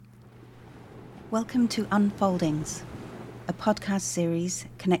Welcome to Unfoldings, a podcast series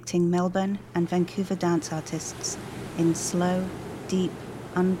connecting Melbourne and Vancouver dance artists in slow, deep,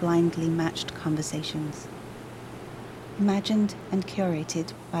 unblindly matched conversations. Imagined and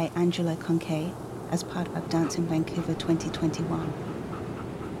curated by Angela Conquet as part of Dance in Vancouver 2021.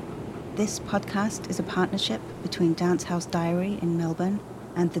 This podcast is a partnership between Dance House Diary in Melbourne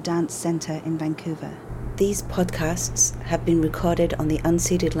and the Dance Centre in Vancouver. These podcasts have been recorded on the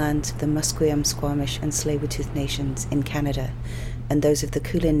unceded lands of the Musqueam, Squamish and Tsleil-Waututh nations in Canada and those of the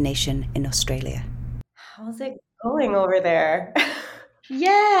Kulin Nation in Australia. How's it going over there?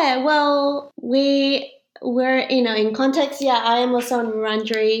 Yeah, well, we're in context. Yeah, I am also in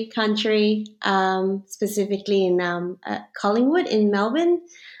Wurundjeri country, specifically in Collingwood in Melbourne,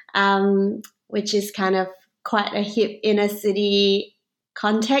 which is kind of quite a hip inner city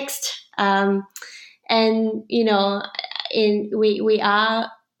context. And we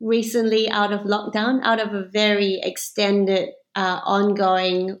are recently out of lockdown, out of a very extended,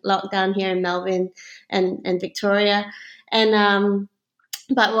 ongoing lockdown here in Melbourne and Victoria, and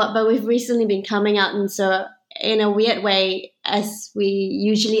but we've recently been coming out, and so in a weird way, as we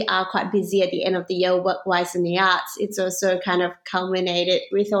usually are quite busy at the end of the year work-wise in the arts, it's also kind of culminated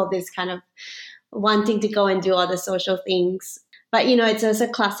with all this kind of wanting to go and do all the social things. But, it's also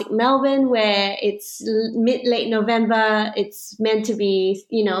classic Melbourne where it's late November. It's meant to be,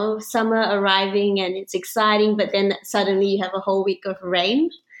 summer arriving and it's exciting. But then suddenly you have a whole week of rain.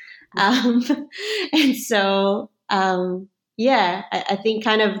 And so, I think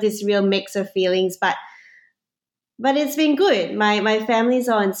kind of this real mix of feelings. But it's been good. My family's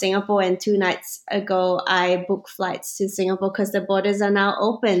all in Singapore. And 2 nights ago, I booked flights to Singapore because the borders are now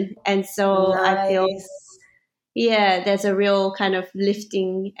open. And so Nice. I feel... Yeah, there's a real kind of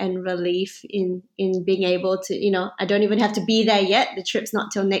lifting and relief in being able to, I don't even have to be there yet. The trip's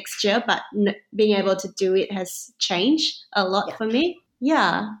not till next year, but being able to do it has changed a lot for me.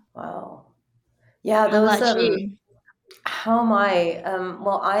 Yeah. Wow. Yeah, how am I?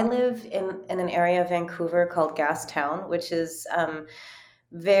 Well, I live in an area of Vancouver called Gastown, which is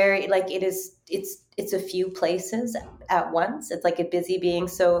very it's a few places at once. It's like a busy being.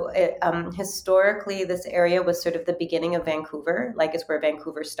 So historically, this area was sort of the beginning of Vancouver, like it's where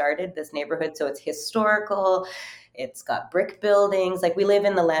Vancouver started, this neighborhood. So it's historical. It's got brick buildings. Like we live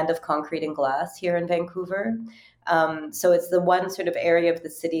in the land of concrete and glass here in Vancouver. So it's the one sort of area of the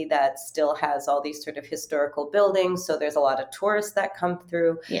city that still has all these sort of historical buildings. So there's a lot of tourists that come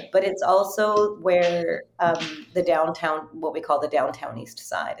through, but it's also where the downtown, what we call the downtown east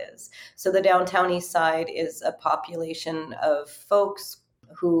side is. So the downtown east side is a population of folks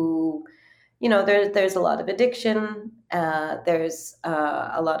who, there's a lot of addiction. There's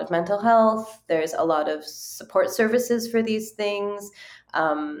a lot of mental health. There's a lot of support services for these things.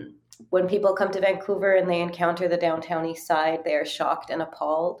 When people come to Vancouver and they encounter the downtown east side, they are shocked and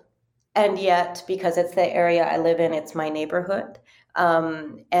appalled. And yet, because it's the area I live in, it's my neighborhood.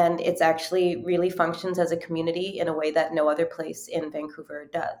 And it's actually really functions as a community in a way that no other place in Vancouver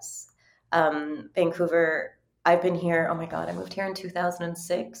does. Vancouver, I've been here, oh my God, I moved here in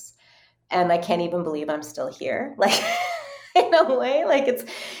 2006. And I can't even believe I'm still here. Like, in a way, like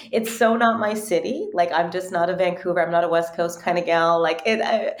it's so not my city. Like I'm just not a Vancouver. I'm not a West Coast kind of gal.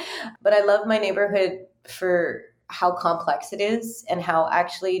 But I love my neighborhood for how complex it is and how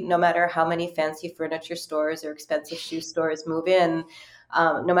actually, no matter how many fancy furniture stores or expensive shoe stores move in,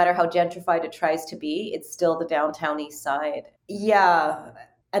 no matter how gentrified it tries to be, it's still the downtown east side. Yeah.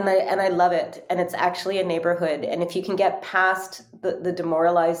 And I love it. And it's actually a neighborhood. And if you can get past the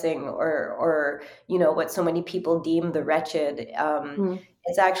demoralizing or what so many people deem the wretched,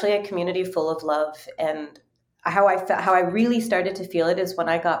 it's actually a community full of love. And how I really started to feel it is when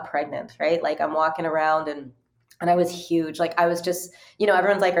I got pregnant, right? Like I'm walking around and I was huge. Like I was just,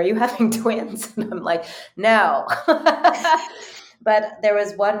 everyone's like, are you having twins? And I'm like, no. But there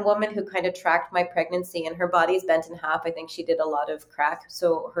was one woman who kind of tracked my pregnancy and her body's bent in half. I think she did a lot of crack.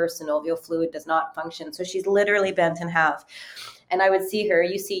 So her synovial fluid does not function. So she's literally bent in half. And I would see her,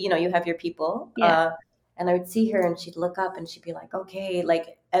 you have your people. Yeah. And I would see her and she'd look up and she'd be like, okay.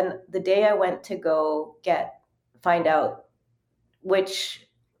 And the day I went to go find out which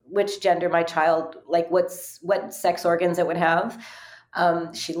gender my child, like what sex organs it would have,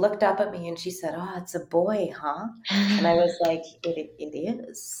 she looked up at me and she said, oh, it's a boy, huh? And I was like, it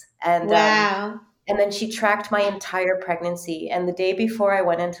is. And wow. And then she tracked my entire pregnancy. And the day before I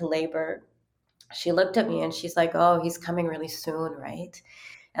went into labor, she looked at me and she's like, oh, he's coming really soon, right?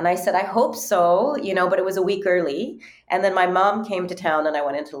 And I said, I hope so, but it was a week early. And then my mom came to town and I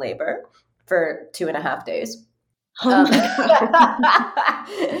went into labor for 2.5 days. Oh my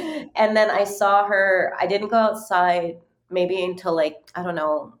God. And then I saw her, I didn't go outside maybe until like, I don't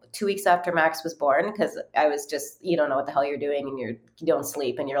know, 2 weeks after Max was born, because I was just, you don't know what the hell you're doing, and you don't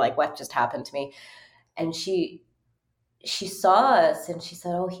sleep, and you're like, what just happened to me? And she saw us, and she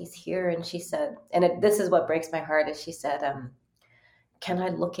said, oh, he's here. And she said, and this is what breaks my heart, is she said, can I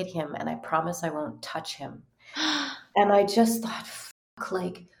look at him? And I promise I won't touch him. And I just thought, fuck,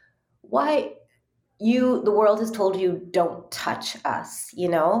 like, why? The world has told you don't touch us,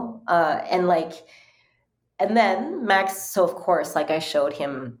 and then Max, so of course, like, I showed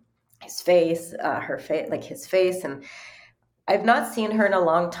him his face, her face, like his face, and I've not seen her in a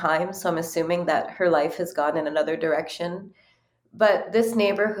long time, so I'm assuming that her life has gone in another direction. But this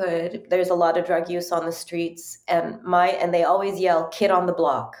neighborhood, there's a lot of drug use on the streets, and they always yell "kid on the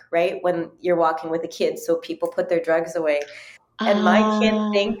block," right, when you're walking with a kid, so people put their drugs away. And my kid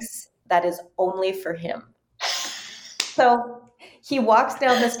thinks that is only for him. So he walks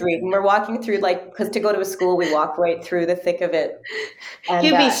down the street, and we're walking through, like, because to go to a school, we walk right through the thick of it. And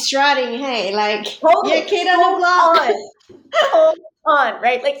he'll be strutting, hey, like, your kid on the block. Hold on,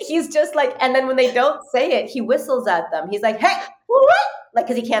 right? Like, he's just like, and then when they don't say it, he whistles at them. He's like, hey, what? Like,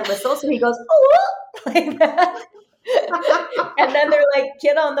 because he can't whistle, so he goes, what? Like that. And then they're like,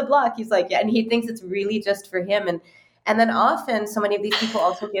 kid on the block. He's like, yeah, and he thinks it's really just for him. And then often, so many of these people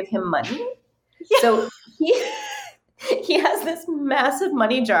also give him money. Yeah. So he has this massive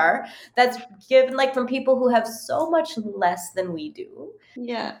money jar that's given, like, from people who have so much less than we do.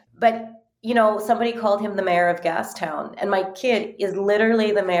 Yeah. But, somebody called him the mayor of Gastown, and my kid is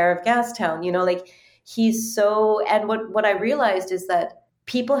literally the mayor of Gastown, like, he's so, and what I realized is that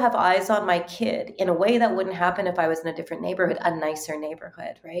people have eyes on my kid in a way that wouldn't happen if I was in a different neighborhood, a nicer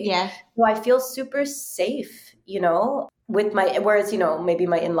neighborhood, right? Yeah. So I feel super safe, with whereas, maybe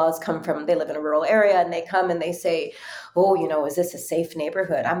my in-laws they live in a rural area, and they come and they say, oh, is this a safe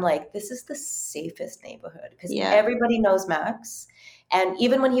neighborhood? I'm like, this is the safest neighborhood, because everybody knows Max. And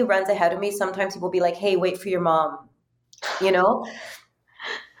even when he runs ahead of me, sometimes he will be like, hey, wait for your mom,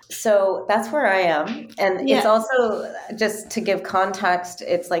 So that's where I am. And it's also, just to give context,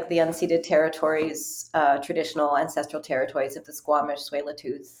 it's like the unceded territories, traditional ancestral territories of the Squamish,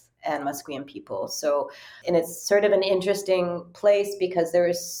 Tsleil-Waututh, and Musqueam people. So, and it's sort of an interesting place because there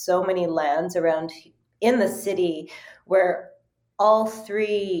is so many lands around in the city where all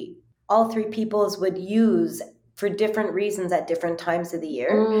three peoples would use for different reasons at different times of the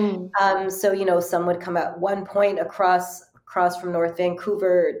year. So, some would come at one point across from North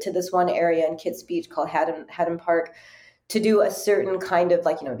Vancouver to this one area in Kitts Beach called Haddon Park to do a certain kind of,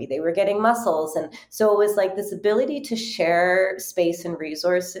 like, maybe they were getting mussels. And so it was like this ability to share space and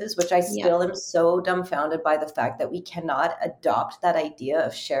resources, which I still am so dumbfounded by the fact that we cannot adopt that idea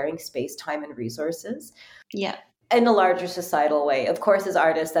of sharing space, time, and resources. Yeah. In a larger societal way. Of course, as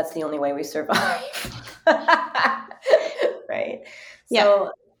artists, that's the only way we survive. Right?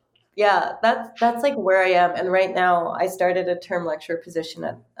 So that's like where I am. And right now I started a term lecturer position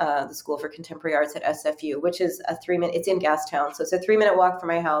at the School for Contemporary Arts at SFU, which is a 3-minute, it's in Gastown. So it's a 3-minute walk from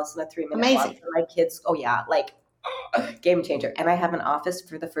my house and a 3-minute walk from my kids. Oh yeah, like game changer. And I have an office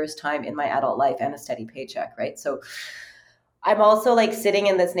for the first time in my adult life and a steady paycheck, right? So I'm also like sitting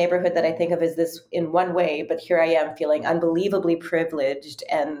in this neighborhood that I think of as this in one way, but here I am feeling unbelievably privileged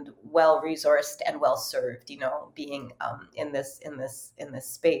and well-resourced and well-served, being in this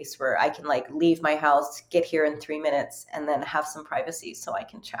space where I can like leave my house, get here in 3 minutes, and then have some privacy so I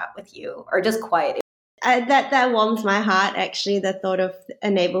can chat with you or just quiet. That warms my heart, actually, the thought of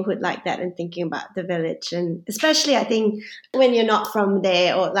a neighborhood like that and thinking about the village. And especially I think when you're not from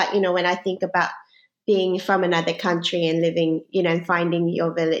there, or like, when I think about being from another country and living, and finding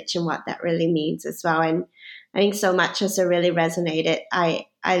your village and what that really means as well. And I think so much has really resonated. I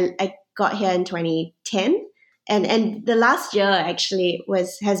got here in 2010, and the last year actually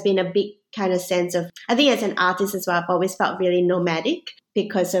has been a big kind of sense of, I think as an artist as well, I've always felt really nomadic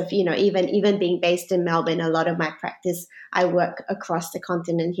because of, even being based in Melbourne, a lot of my practice, I work across the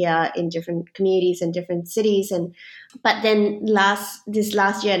continent here in different communities and different cities. But then this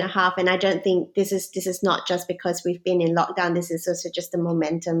last year and a half, and I don't think this is not just because we've been in lockdown, this is also just the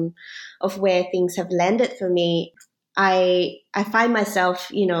momentum of where things have landed for me. I find myself,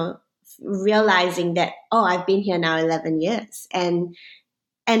 realizing that, I've been here now 11 years. And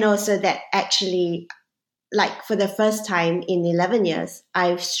also that actually, like for the first time in 11 years,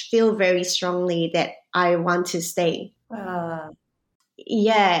 I feel very strongly that I want to stay.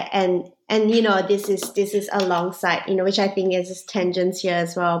 Yeah. And this is alongside, which I think is tangents here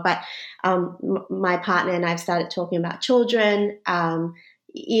as well. But my partner and I've started talking about children.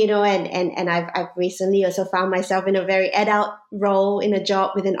 and I've recently also found myself in a very adult role in a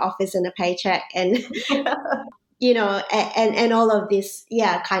job with an office and a paycheck, and and all of this,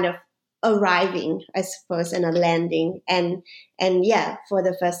 kind of arriving, I suppose, and a landing, and for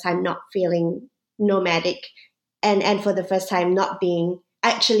the first time not feeling nomadic, and for the first time not being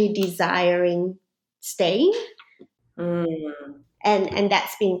actually desiring staying, and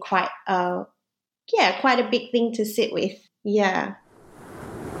that's been quite quite a big thing to sit with. Yeah.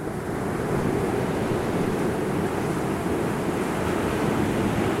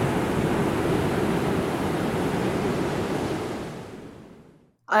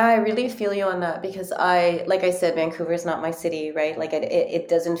 I really feel you on that, because like I said, Vancouver is not my city, right? Like it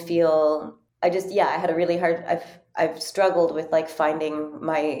doesn't feel, I had a really hard, I've struggled with like finding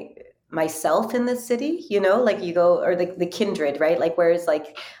myself in this city, like you go, or the kindred, right? Like where's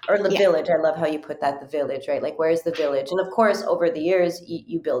like, or the village. I love how you put that, the village, right? Like where's the village? And of course, over the years,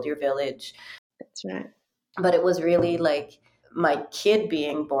 you build your village. That's right. But it was really like my kid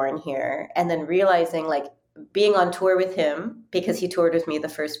being born here, and then realizing like, being on tour with him, because he toured with me the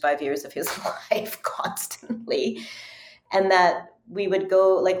first 5 years of his life constantly. And that we would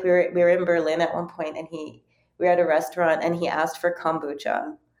go, like we were in Berlin at one point, and we were at a restaurant, and he asked for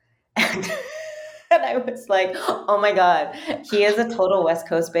kombucha. And I was like, oh my God, he is a total West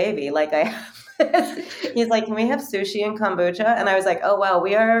Coast baby. Like he's like, can we have sushi and kombucha? And I was like, oh wow,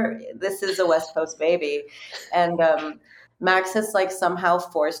 this is a West Coast baby. And Max has like somehow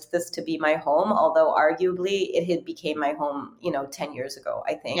forced this to be my home, although arguably it had became my home, 10 years ago,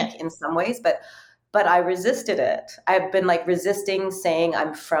 I think, in some ways. But I resisted it. I've been like resisting saying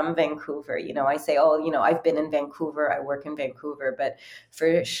I'm from Vancouver. I say, I've been in Vancouver, I work in Vancouver. But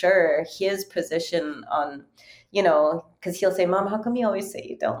for sure, his position on, because he'll say, Mom, how come you always say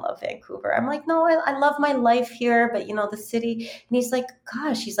you don't love Vancouver? I'm like, no, I love my life here, but the city. And he's like,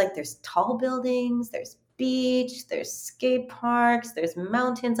 gosh, there's tall buildings, there's beach, there's skate parks, there's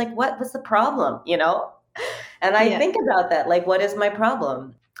mountains. Like, what's the problem, And I think about that, like, what is my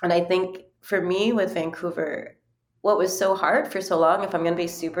problem? And I think for me with Vancouver, what was so hard for so long, if I'm going to be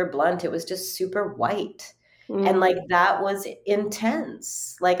super blunt, it was just super white. And like, that was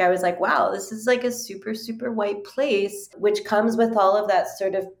intense. Like, I was like, wow, this is like a super, super white place, which comes with all of that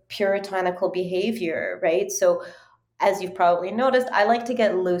sort of puritanical behavior, right? So as you've probably noticed, I like to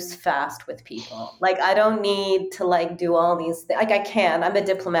get loose fast with people. Like, I don't need to like do all these things. Like, I'm a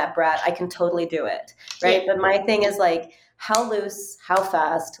diplomat brat. I can totally do it. Right. Yeah. But my thing is like, how loose, how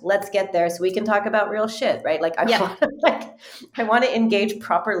fast, let's get there so we can talk about real shit. Right. Like, I want to engage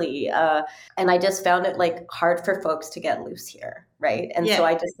properly. And I just found it like hard for folks to get loose here. Right. And so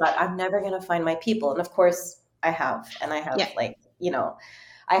I just thought, I'm never going to find my people. And of course I have, like,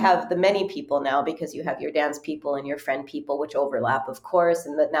 I have the many people now, because you have your dance people and your friend people, which overlap, of course.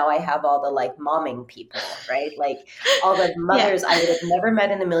 And that now I have all the like momming people, right? Like all the mothers I would have never met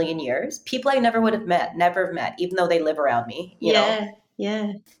in a million years. People I never would have never met, even though they live around me. You know?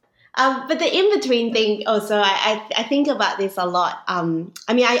 Yeah. But the in-between thing also, I think about this a lot.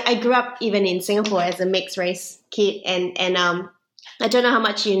 I grew up even in Singapore as a mixed race kid, and I don't know how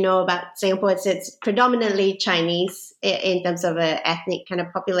much you know about Singapore. It's predominantly Chinese in terms of an ethnic kind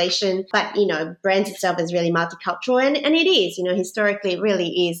of population, but brands itself is really multicultural, and it is, historically it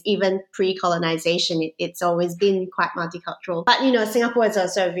really is. Even pre-colonization, it's always been quite multicultural. But Singapore is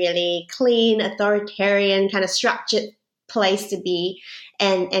also a really clean, authoritarian, kind of structured place to be,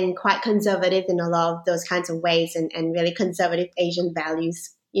 and quite conservative in a lot of those kinds of ways, and really conservative Asian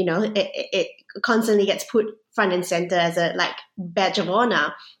values. It constantly gets put front and center as a like badge of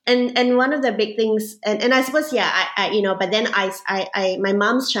honor. And one of the big things, and I suppose, but then I my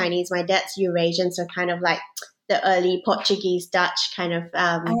mom's Chinese, my dad's Eurasian, so kind of like the early Portuguese, Dutch kind of,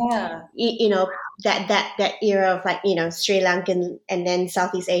 that era of like, Sri Lankan and then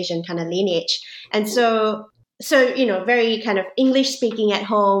Southeast Asian kind of lineage. And so, very kind of English speaking at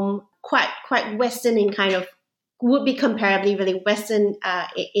home, quite Western in kind of, would be comparably really Western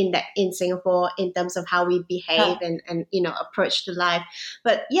in Singapore in terms of how we behave and approach to life.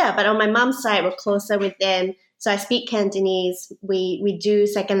 But on my mom's side, we're closer with them. So I speak Cantonese. We do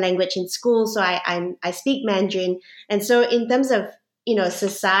second language in school. So I speak Mandarin. And so in terms of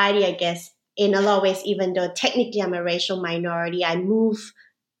society, I guess in a lot of ways, even though technically I'm a racial minority, I move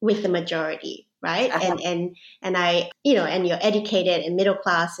with the majority, right? And I and you're educated and middle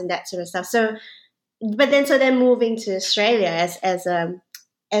class and that sort of stuff. So then moving to Australia as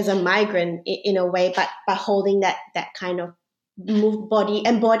a migrant in a way, but holding that kind of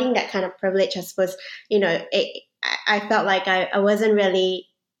embodying that kind of privilege, I suppose. I felt like I wasn't really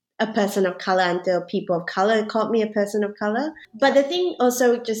a person of color until people of color called me a person of color. But the thing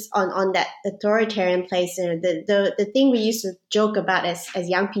also just on that authoritarian place, the thing we used to joke about as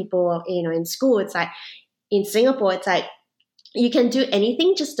young people, in school, it's like in Singapore, it's like you can do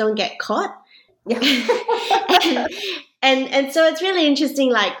anything, just don't get caught. Yeah. and so it's really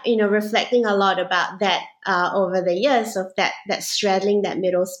interesting, like, reflecting a lot about that over the years of that straddling that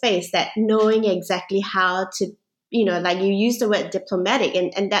middle space, that knowing exactly how to, like you use the word diplomatic,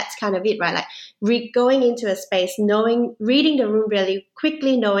 and that's kind of it, right? Like going into a space, reading the room really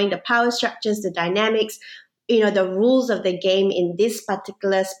quickly, knowing the power structures, the dynamics, the rules of the game in this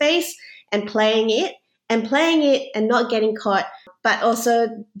particular space, and playing it and not getting caught, but also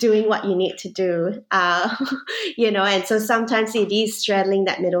doing what you need to do, and so sometimes it is straddling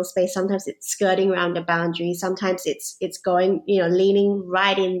that middle space. Sometimes it's skirting around the boundary. Sometimes it's going, leaning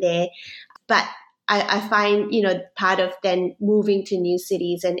right in there. But I find, part of then moving to new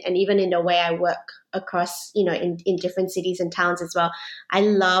cities and even in the way I work across, in different cities and towns as well, I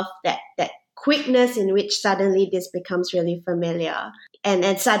love that quickness in which suddenly this becomes really familiar.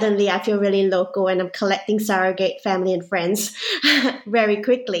 And suddenly I feel really local and I'm collecting surrogate family and friends very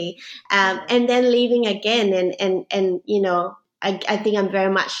quickly. And then leaving again. And I think I'm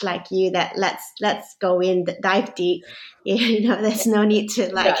very much like you, that let's go in, dive deep. There's no need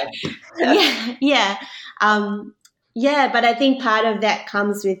to yeah. But I think part of that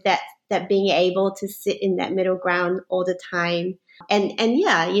comes with that being able to sit in that middle ground all the time. And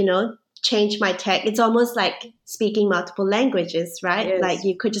change my tech. It's almost like speaking multiple languages, right? Like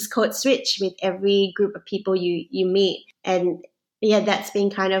you could just code switch with every group of people you meet. And that's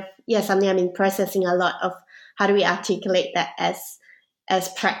been kind of something I've been processing a lot of. How do we articulate that as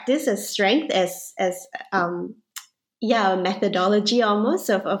practice, as strength, as a methodology almost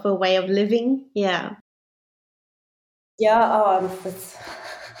of a way of living. Oh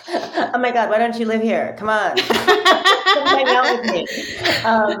my God, why don't you live here? Come on. Come hang out with me.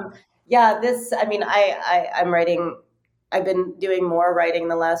 I'm writing. I've been doing more writing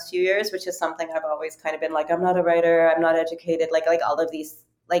the last few years, which is something I've always kind of been like, I'm not a writer, I'm not educated, like all of these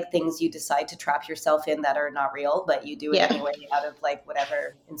like things you decide to trap yourself in that are not real, but you do it anyway out of like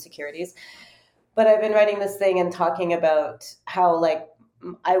whatever insecurities. But I've been writing this thing and talking about how like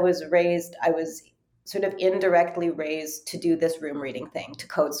I was sort of indirectly raised to do this room reading thing, to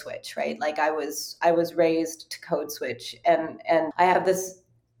code switch, right? Like I was raised to code switch, and I have this,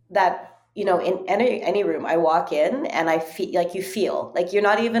 that, in any room I walk in and I feel like, you feel like you're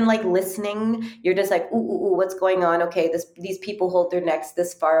not even like listening. You're just like, ooh, what's going on? Okay, these people hold their necks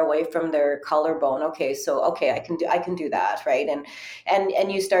this far away from their collarbone. Okay, I can do that, right?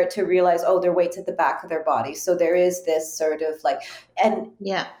 And you start to realize, oh, their weight's at the back of their body. So there is this sort of like, and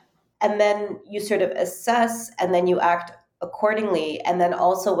then you sort of assess, and then you act accordingly, and then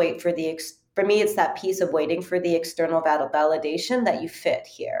also wait for for me, it's that piece of waiting for the external validation that you fit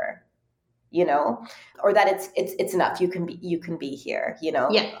here, or that it's enough. You can be here,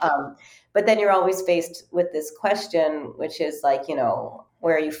 but then you're always faced with this question, which is like,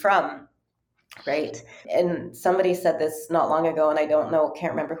 where are you from? Right. And somebody said this not long ago, and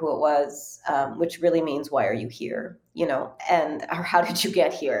can't remember who it was, which really means, why are you here? Or how did you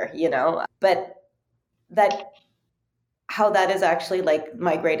get here? But how that is actually like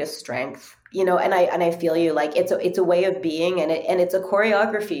my greatest strength, and I feel you, like it's a way of being, and it's a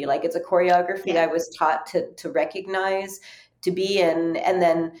choreography, like it's a choreography that I was taught to recognize, to be in. And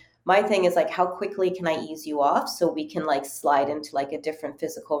then my thing is like, how quickly can I ease you off so we can like slide into like a different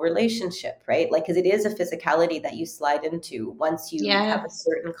physical relationship, right? Like, because it is a physicality that you slide into once you have a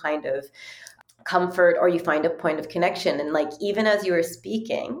certain kind of comfort, or you find a point of connection. And like, even as you were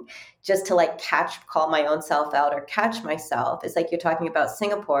speaking, just to like call my own self out or catch myself, it's like you're talking about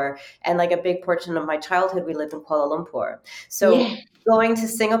Singapore, and like a big portion of my childhood, we lived in Kuala Lumpur. So going to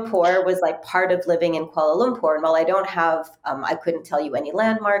Singapore was like part of living in Kuala Lumpur. And while I don't have, I couldn't tell you any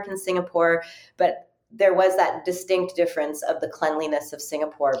landmark in Singapore, but there was that distinct difference of the cleanliness of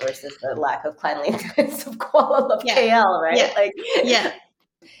Singapore versus the lack of cleanliness of Kuala Lumpur, KL, right?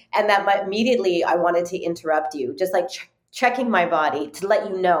 And that immediately I wanted to interrupt you, just like checking my body to let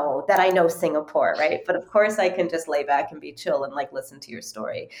you know that I know Singapore, right? But of course I can just lay back and be chill and like listen to your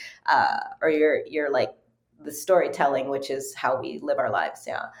story, or your like the storytelling, which is how we live our lives.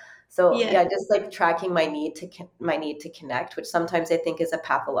 So just like tracking my need to connect, which sometimes I think is a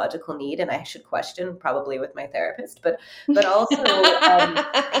pathological need, and I should question probably with my therapist, but also,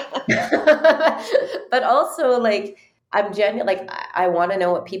 but also like, I'm genuine, like I want to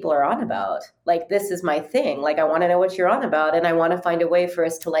know what people are on about. Like, this is my thing. Like, I want to know what you're on about, and I want to find a way for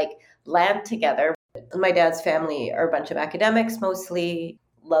us to like land together. My dad's family are a bunch of academics mostly.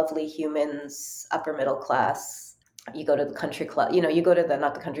 lovely humans, upper middle class. You go to the country club, you go to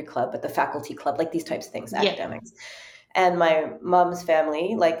not the country club, but the faculty club, like these types of things, academics. And my mom's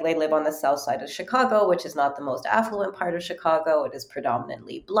family, like they live on the south side of Chicago, which is not the most affluent part of Chicago. It is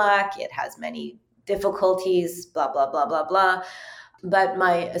predominantly Black. It has many difficulties, blah, blah, blah, blah, blah. But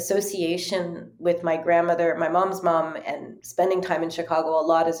my association with my grandmother, my mom's mom, and spending time in Chicago a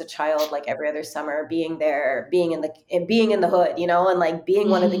lot as a child, like every other summer, being there, being in the hood, and like being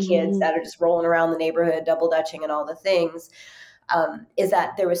one of the kids that are just rolling around the neighborhood, double dutching and all the things, is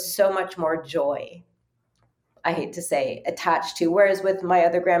that there was so much more joy, I hate to say, attached to. Whereas with my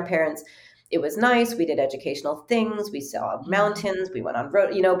other grandparents, it was nice. We did educational things. We saw mountains. We went on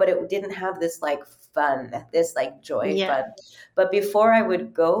road, but it didn't have this like fun, this like joy fun. But before I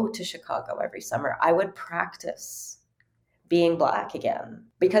would go to Chicago every summer, I would practice being Black again,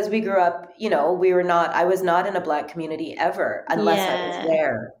 because we grew up, I was not in a Black community ever, unless I was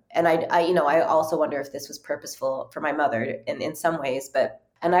there. And I also wonder if this was purposeful for my mother in some ways,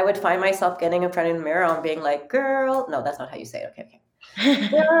 and I would find myself getting in front of the mirror and being like, girl, no, that's not how you say it. Okay.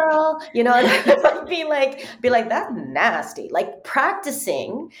 Girl, and I would be like, that's nasty. Like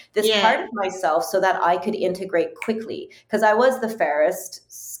practicing this part of myself so that I could integrate quickly, because I was the fairest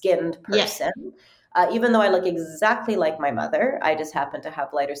skinned person. Even though I look exactly like my mother, I just happen to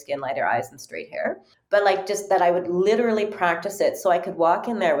have lighter skin, lighter eyes, and straight hair. But like just that I would literally practice it so I could walk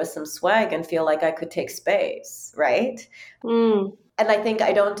in there with some swag and feel like I could take space, right? And I think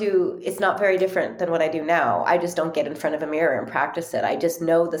it's not very different than what I do now. I just don't get in front of a mirror and practice it. I just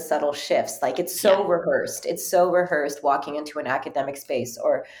know the subtle shifts. Like it's so rehearsed. It's so rehearsed walking into an academic space,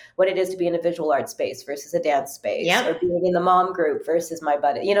 or what it is to be in a visual art space versus a dance space, or being in the mom group versus my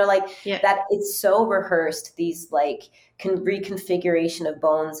buddy, that it's so rehearsed, these like reconfiguration of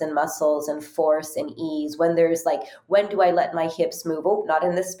bones and muscles and force and ease, when there's like, when do I let my hips move? Oh, not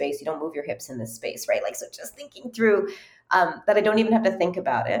in this space. You don't move your hips in this space, right? Like, so just thinking through that I don't even have to think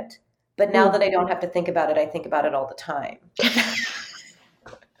about it. But now that I don't have to think about it, I think about it all the time.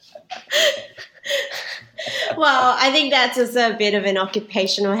 Well, I think that's also a bit of an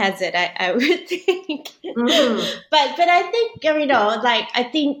occupational hazard, I would think. But I think,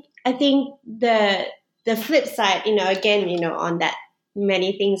 I think the flip side, again, on that,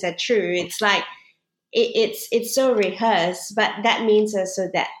 many things are true. It's like, it's so rehearsed, but that means also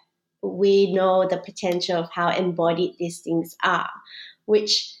that we know the potential of how embodied these things are,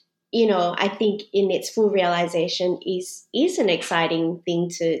 which, I think in its full realization is an exciting thing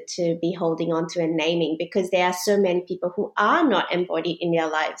to be holding on to and naming, because there are so many people who are not embodied in their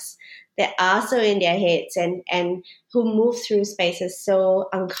lives, that are so in their heads and who move through spaces so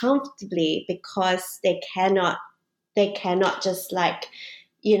uncomfortably because they cannot just like,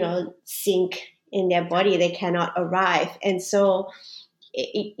 sink in their body. They cannot arrive. And so,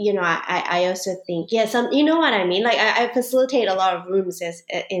 I also think, you know what I mean? Like I facilitate a lot of rooms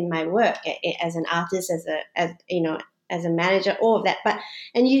in my work as an artist, as a manager, all of that.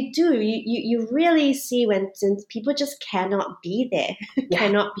 And you really see when people just cannot be there,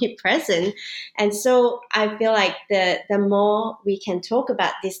 cannot be present. And so I feel like the more we can talk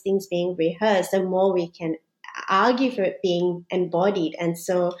about these things being rehearsed, the more we can argue for it being embodied. And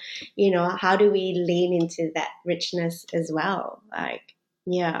so, how do we lean into that richness as well?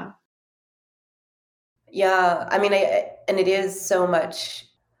 Yeah. I mean, and it is so much.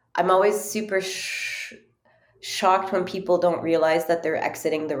 I'm always super shocked when people don't realize that they're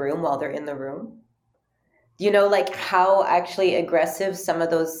exiting the room while they're in the room. Like how actually aggressive some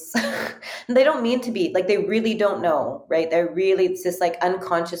of those, they don't mean to be, like they really don't know, right? It's this like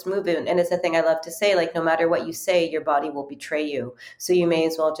unconscious movement. And it's a thing I love to say, like, no matter what you say, your body will betray you. So you may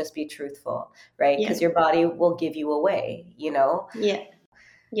as well just be truthful, right? Because your body will give you away,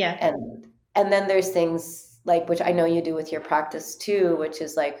 Yeah. And then there's things like, which I know you do with your practice too, which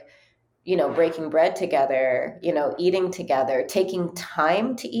is like, breaking bread together, eating together, taking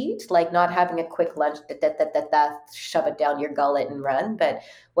time to eat, like not having a quick lunch, shove it down your gullet and run. But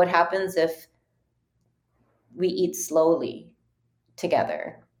what happens if we eat slowly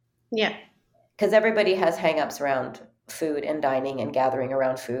together? Yeah. Because everybody has hangups around food and dining and gathering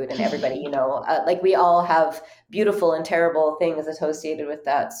around food, and everybody, like we all have beautiful and terrible things associated with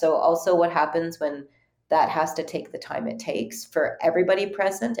that. So also what happens when that has to take the time it takes for everybody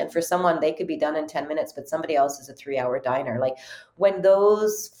present, and for someone, they could be done in 10 minutes, but somebody else is a 3-hour diner. Like when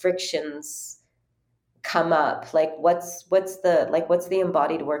those frictions come up? Like what's the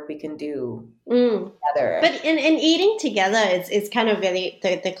embodied work we can do together? But in eating together, it's kind of really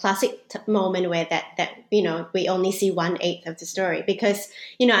the classic moment where that we only see 1/8 of the story, because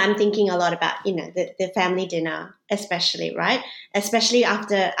I'm thinking a lot about the family dinner, especially, right? Especially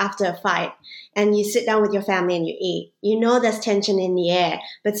after a fight, and you sit down with your family and you eat. There's tension in the air,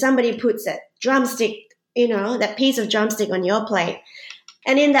 but somebody puts a drumstick, that piece of drumstick on your plate,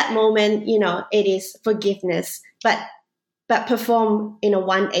 and in that moment, it is forgiveness, but perform in a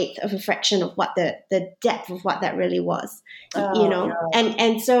 1/8 of a fraction of what the depth of what that really was, Yeah.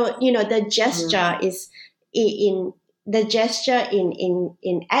 and so the gesture is in the gesture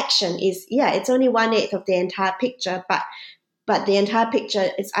in action is, it's only 1/8 of the entire picture, but the entire picture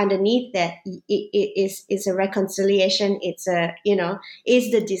is underneath that. It is a reconciliation. It's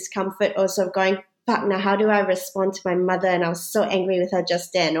is the discomfort also going, fuck, now how do I respond to my mother? And I was so angry with her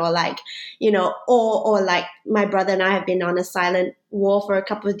just then. Or like, or like my brother and I have been on a silent war for a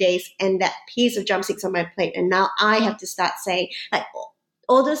couple of days, and that piece of drumsticks on my plate, and now I have to start saying, like,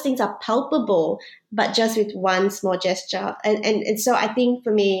 all those things are palpable, but just with one small gesture. And so I think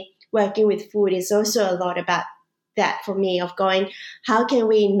for me, working with food is also a lot about that for me, of going, how can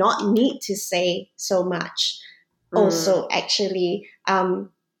we not need to say so much also actually,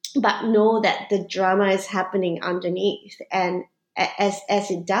 but know that the drama is happening underneath, and as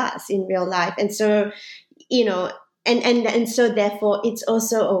it does in real life. And so and so therefore it's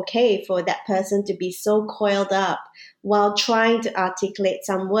also okay for that person to be so coiled up while trying to articulate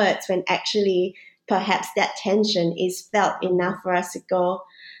some words, when actually perhaps that tension is felt enough for us to go,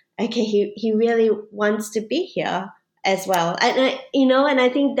 okay, he really wants to be here as well. And I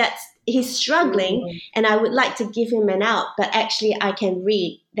think that's, he's struggling, and I would like to give him an out, but actually I can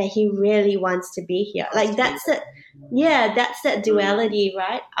read that he really wants to be here. Like that's that duality,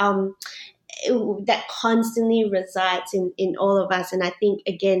 right? That constantly resides in all of us. And I think,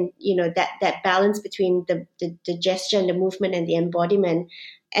 again, that balance between the gesture and the movement and the embodiment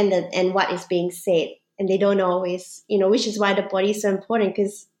and what is being said, and they don't always, which is why the body is so important,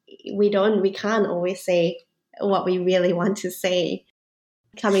 because we can't always say what we really want to say.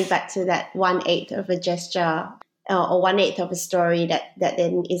 Coming back to that 1/8 of a gesture, or 1/8 of a story that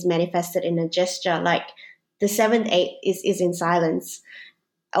then is manifested in a gesture, like the 7/8 is in silence,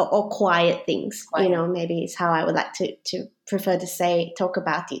 or quiet things. Quiet. Maybe is how I would like to prefer to talk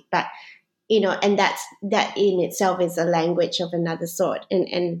about it. But and that in itself is a language of another sort,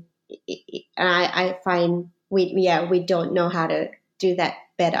 and I find we don't know how to do that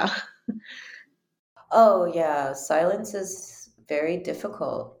better. Oh yeah, silence is very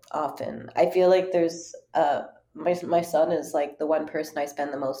difficult often. I feel like there's my son is like the one person I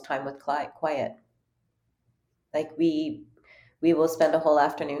spend the most time with quiet. Like we will spend a whole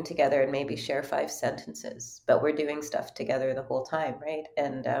afternoon together and maybe share 5 sentences, but we're doing stuff together the whole time, right?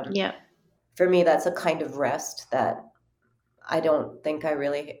 And Yeah. for me, that's a kind of rest that I don't think I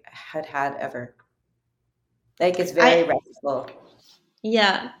really had ever. Like it's very restful.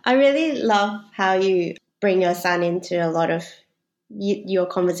 Yeah, I really love how you bring your son into a lot of your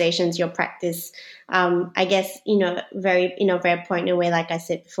conversations, your practice. I guess very very poignant way. Like I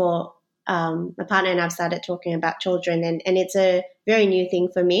said before, my partner and I've started talking about children, and it's a very new thing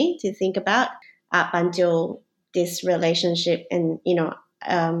for me to think about up until this relationship. And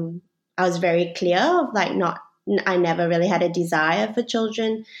I was very clear of like I never really had a desire for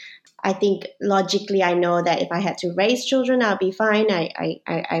children. I think logically, I know that if I had to raise children, I'll be fine.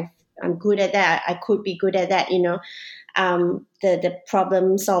 I'm good at that. I could be good at that. The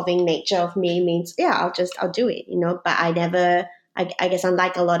problem solving nature of me means, I'll do it. But I never. I guess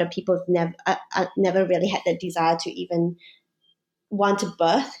unlike a lot of people, never really had the desire to even want to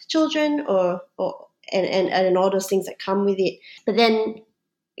birth children or and all those things that come with it. But then,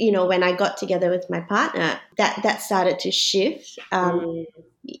 when I got together with my partner, that started to shift.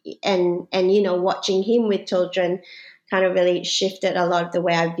 And watching him with children kind of really shifted a lot of the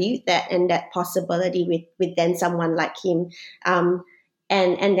way I viewed that, and that possibility with then someone like him. And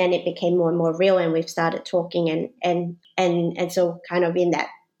then it became more and more real, and we've started talking and so kind of in that,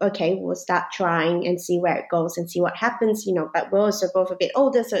 okay, we'll start trying and see where it goes and see what happens, but we're also both a bit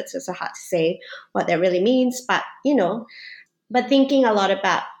older, so it's also hard to say what that really means. But but thinking a lot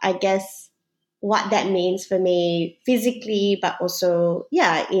about, I guess, what that means for me physically, but also,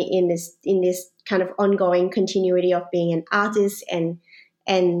 in this kind of ongoing continuity of being an artist and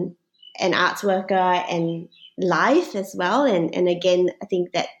an arts worker and life as well. And again, I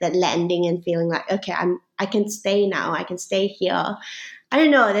think that landing and feeling like, okay, I can stay now, I can stay here. I don't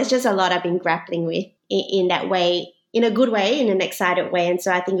know. There's just a lot I've been grappling with in that way, in a good way, in an excited way. And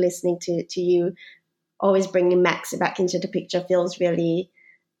so I think listening to you always bringing Max back into the picture feels really,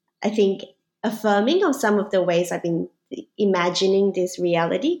 I think, affirming of some of the ways I've been imagining this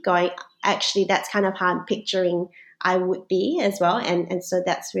reality going, actually, that's kind of how I'm picturing I would be as well. And so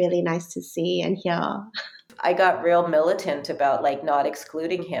that's really nice to see and hear. I got real militant about like not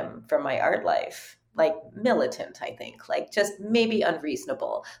excluding him from my art life. Like militant, I think, like just maybe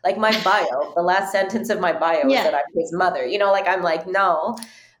unreasonable. Like my bio, the last sentence of my bio is that I'm his mother, like I'm like, no,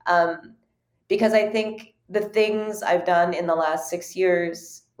 because I think the things I've done in the last 6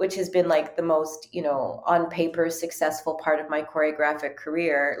 years, which has been like the most, on paper successful part of my choreographic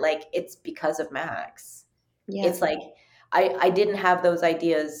career, like it's because of Max. Yeah. It's like, I didn't have those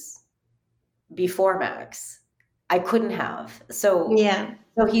ideas before Max. I couldn't have. So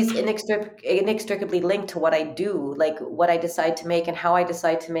he's inextricably linked to what I do, like what I decide to make and how I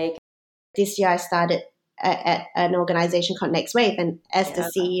decide to make. This year I started at an organization called Next Wave and as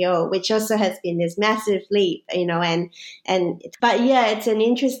the CEO, which also has been this massive leap, but it's an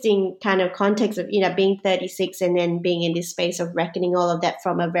interesting kind of context of, being 36 and then being in this space of reckoning all of that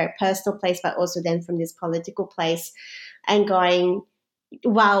from a very personal place, but also then from this political place and going,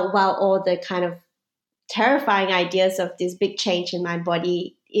 while all the kind of terrifying ideas of this big change in my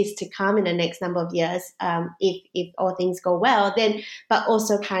body is to come in the next number of years, if all things go well, then, but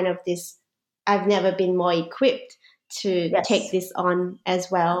also kind of this, I've never been more equipped to take this on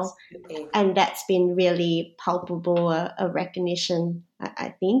as well. Absolutely. And that's been really palpable, a recognition,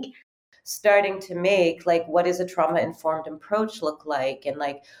 I think. Starting to make like, what does a trauma-informed approach look like? And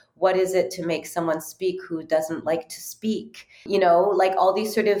like, what is it to make someone speak who doesn't like to speak? Like all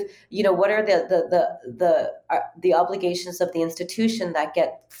these sort of, what are the obligations of the institution that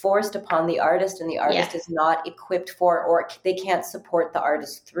get forced upon the artist and the artist is not equipped for, or they can't support the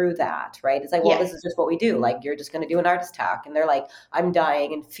artist through that, right? It's like, well, this is just what we do. Like, you're just going to do an artist tack. And they're like, I'm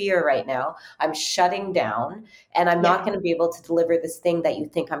dying in fear right now. I'm shutting down and I'm not going to be able to deliver this thing that you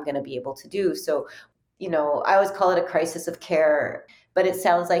think I'm going to be able to do. So, I always call it a crisis of care, but it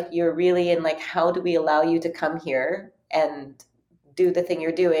sounds like you're really in like, how do we allow you to come here and do the thing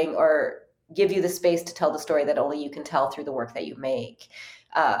you're doing, or give you the space to tell the story that only you can tell through the work that you make,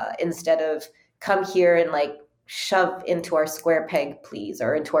 instead of come here and like shove into our square peg, please,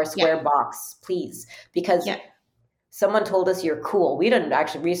 or into our square box, please, because someone told us you're cool. We didn't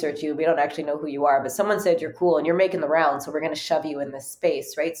actually research you. We don't actually know who you are, but someone said you're cool and you're making the rounds, so we're going to shove you in this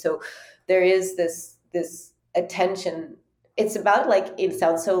space, right? So there is this attention. It's about like, it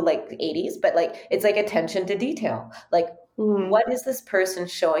sounds so like 80s, but like, it's like attention to detail. Like, what is this person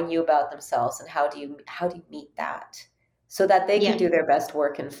showing you about themselves, and how do you meet that so that they can do their best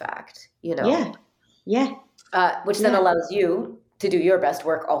work, in fact, which then allows you to do your best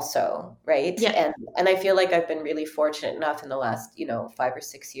work also, right? And I feel like I've been really fortunate enough in the last 5 or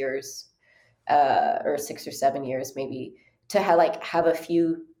 6 years, or 6 or 7 years maybe, to have a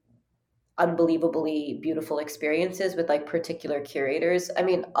few unbelievably beautiful experiences with like particular curators. I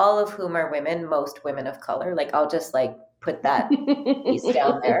mean, all of whom are women, most women of color. Like, I'll just like put that piece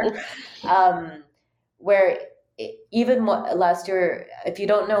down there. Where even last year, if you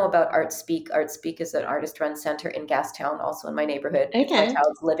don't know about Art Speak is an artist-run center in Gastown, also in my neighborhood. It's my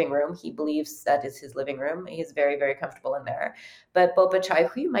child's living room. He believes that is his living room. He's very, very comfortable in there. But Bopa Chai,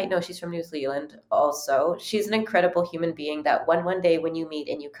 who you might know, she's from New Zealand also. She's an incredible human being that one day when you meet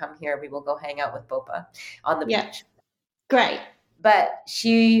and you come here, we will go hang out with Bopa on the beach. Great. But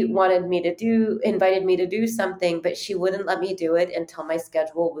she invited me to do something, but she wouldn't let me do it until my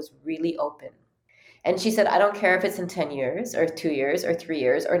schedule was really open. And she said, I don't care if it's in 10 years or 2 years or 3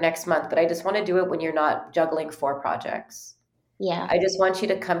 years or next month, but I just want to do it when you're not juggling 4 projects. Yeah. I just want you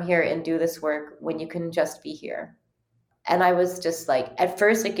to come here and do this work when you can just be here. And I was just like, at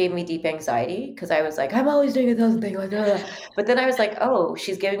first it gave me deep anxiety because I was like, I'm always doing 1,000 things. Like, but then I was like, oh,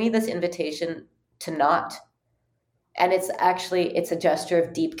 she's giving me this invitation to not. And it's a gesture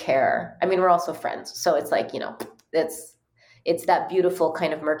of deep care. I mean, we're also friends. So it's like, it's that beautiful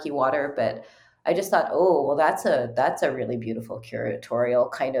kind of murky water, but I just thought, oh, well, that's a really beautiful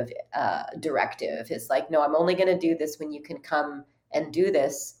curatorial kind of directive. It's like, no, I'm only going to do this when you can come and do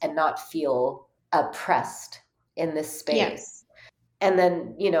this and not feel oppressed in this space. Yes. And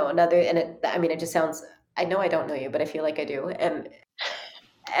then, it just sounds, I know I don't know you, but I feel like I do. And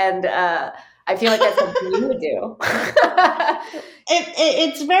I feel like that's something you would do.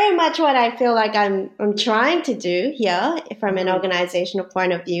 It's very much what I feel like I'm trying to do here from an organizational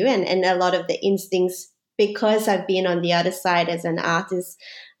point of view, and a lot of the instincts, because I've been on the other side as an artist,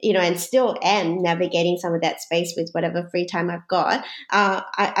 and still am navigating some of that space with whatever free time I've got.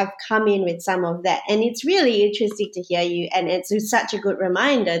 I've come in with some of that, and it's really interesting to hear you, and it's such a good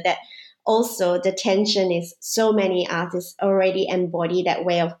reminder that also the tension is so many artists already embody that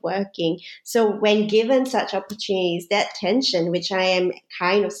way of working. So when given such opportunities, that tension, which I am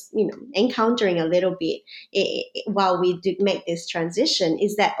kind of, encountering a little bit while we do make this transition,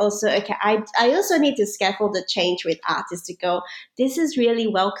 is that also, okay, I also need to scaffold the change with artists to go, this is really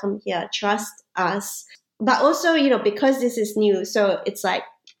welcome here, trust us. But also, because this is new, so it's like,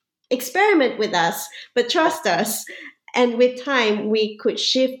 experiment with us, but trust us. And with time, we could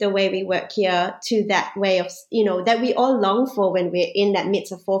shift the way we work here to that way of, that we all long for when we're in that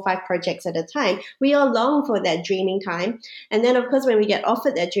midst of 4 or 5 projects at a time. We all long for that dreaming time. And then, of course, when we get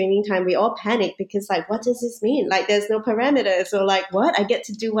offered that dreaming time, we all panic because, like, what does this mean? Like, there's no parameters. Or like, what? I get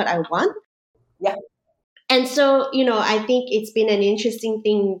to do what I want? Yeah. And so, I think it's been an interesting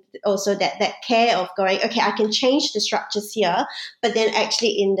thing also that care of going, okay, I can change the structures here, but then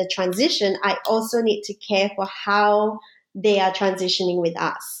actually in the transition, I also need to care for how they are transitioning with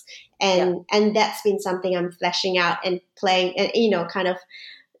us. And that's been something I'm fleshing out and playing and, kind of,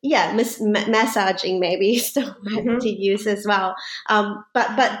 massaging maybe still to use as well.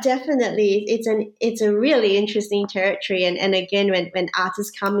 But definitely it's a really interesting territory. And again, when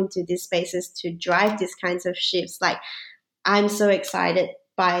artists come into these spaces to drive these kinds of shifts, like I'm so excited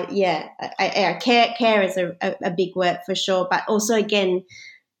by, care is a big word for sure. But also again,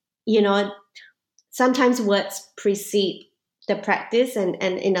 sometimes words precede the practice and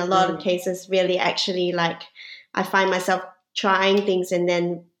in a lot of cases really actually like I find myself trying things and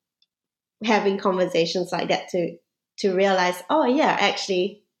then having conversations like that to realize, oh yeah,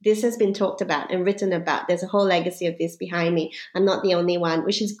 actually this has been talked about and written about. There's a whole legacy of this behind me. I'm not the only one,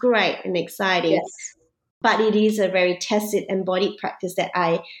 which is great and exciting. Yes. But it is a very tested, embodied practice that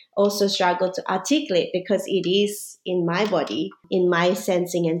I also struggle to articulate because it is in my body, in my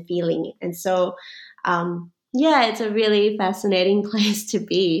sensing and feeling. And so, it's a really fascinating place to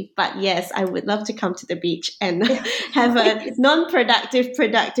be. But yes, I would love to come to the beach and have a non-productive,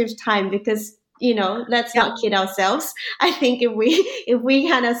 productive time because, let's not kid ourselves. I think if we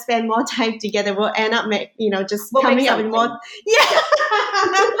kind of spend more time together, we'll end up, we'll coming up with more. Yeah.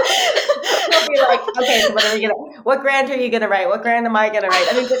 We'll be like, okay, so what grant are you gonna write? What grant am I gonna write?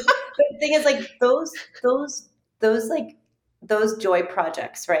 I mean, the thing is, like those joy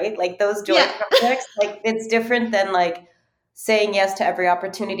projects, right? Like those joy projects, like it's different than like saying yes to every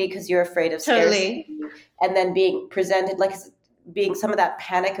opportunity because you're afraid of scarcity, and then being presented like being some of that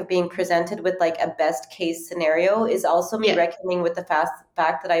panic of being presented with like a best case scenario is also me reckoning with the fact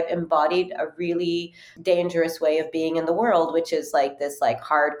that I've embodied a really dangerous way of being in the world, which is like this like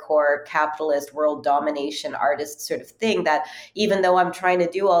hardcore capitalist world domination artist sort of thing that even though I'm trying to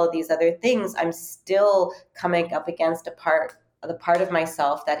do all of these other things, I'm still coming up against the part of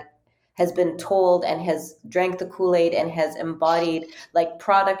myself that has been told and has drank the Kool-Aid and has embodied like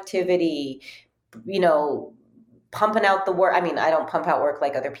productivity, pumping out the work. I mean, I don't pump out work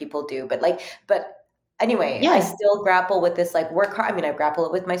like other people do, but anyway, I still grapple with this, like work hard. I mean, I grapple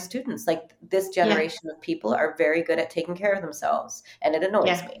it with my students. Like this generation of people are very good at taking care of themselves and it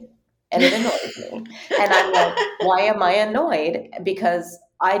annoys me and it annoys me. And I'm like, why am I annoyed? Because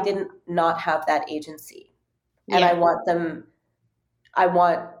I didn't not have that agency and I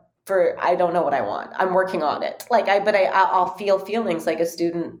don't know what I want. I'm working on it. I'll feel feelings like a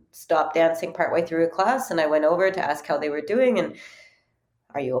student stopped dancing partway through a class and I went over to ask how they were doing and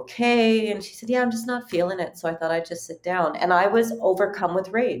are you okay? And she said, yeah, I'm just not feeling it. So I thought I'd just sit down and I was overcome with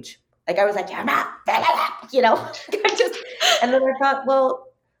rage. Like I was like, you're not feeling it, and then I thought, well,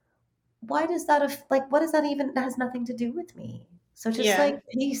 why does that, what does that even, that has nothing to do with me. So just like,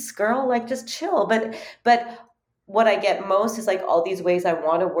 peace, girl, like just chill. But what I get most is like all these ways I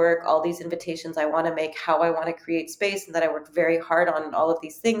want to work, all these invitations I want to make, how I want to create space, and that I work very hard on all of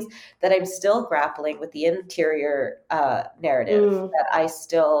these things that I'm still grappling with the interior narrative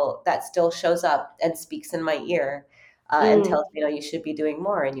that still shows up and speaks in my ear and tells me, you should be doing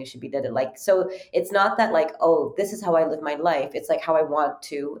more and you should be like, so it's not that like, oh, this is how I live my life. It's like how I want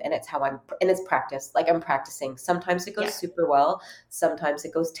to, and it's how and it's practice. Like I'm practicing. Sometimes it goes super well. Sometimes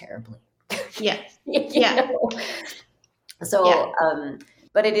it goes terribly. So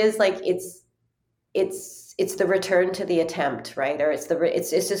but it is like it's the return to the attempt, right? Or it's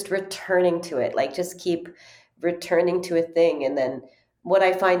just returning to it, like just keep returning to a thing. And then what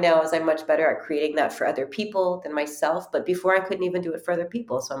I find now is I'm much better at creating that for other people than myself. But before I couldn't even do it for other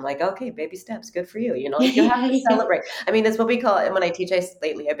people. So I'm like, okay, baby steps, good for you. You have to celebrate. I mean, that's what we call it. And when I teach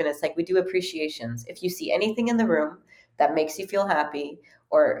lately, it's like we do appreciations. If you see anything in the room that makes you feel happy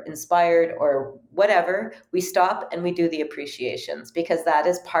or inspired or whatever, we stop and we do the appreciations because that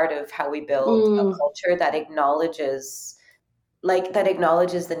is part of how we build a culture that acknowledges like that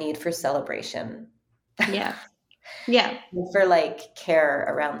acknowledges the need for celebration. Yeah. Yeah. For like care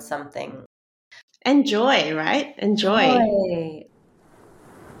around something. Enjoy, right? Enjoy.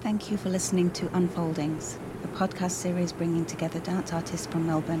 Thank you for listening to Unfoldings, a podcast series bringing together dance artists from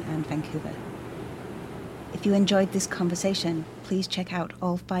Melbourne and Vancouver. If you enjoyed this conversation, please check out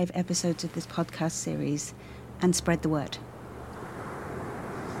all 5 episodes of this podcast series and spread the word.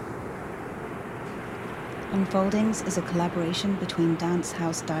 Unfoldings is a collaboration between Dance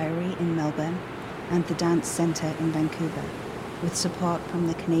House Diary in Melbourne and the Dance Centre in Vancouver, with support from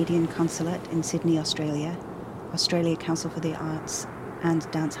the Canadian Consulate in Sydney, Australia, Australia Council for the Arts, and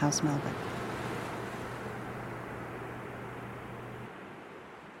Dance House Melbourne.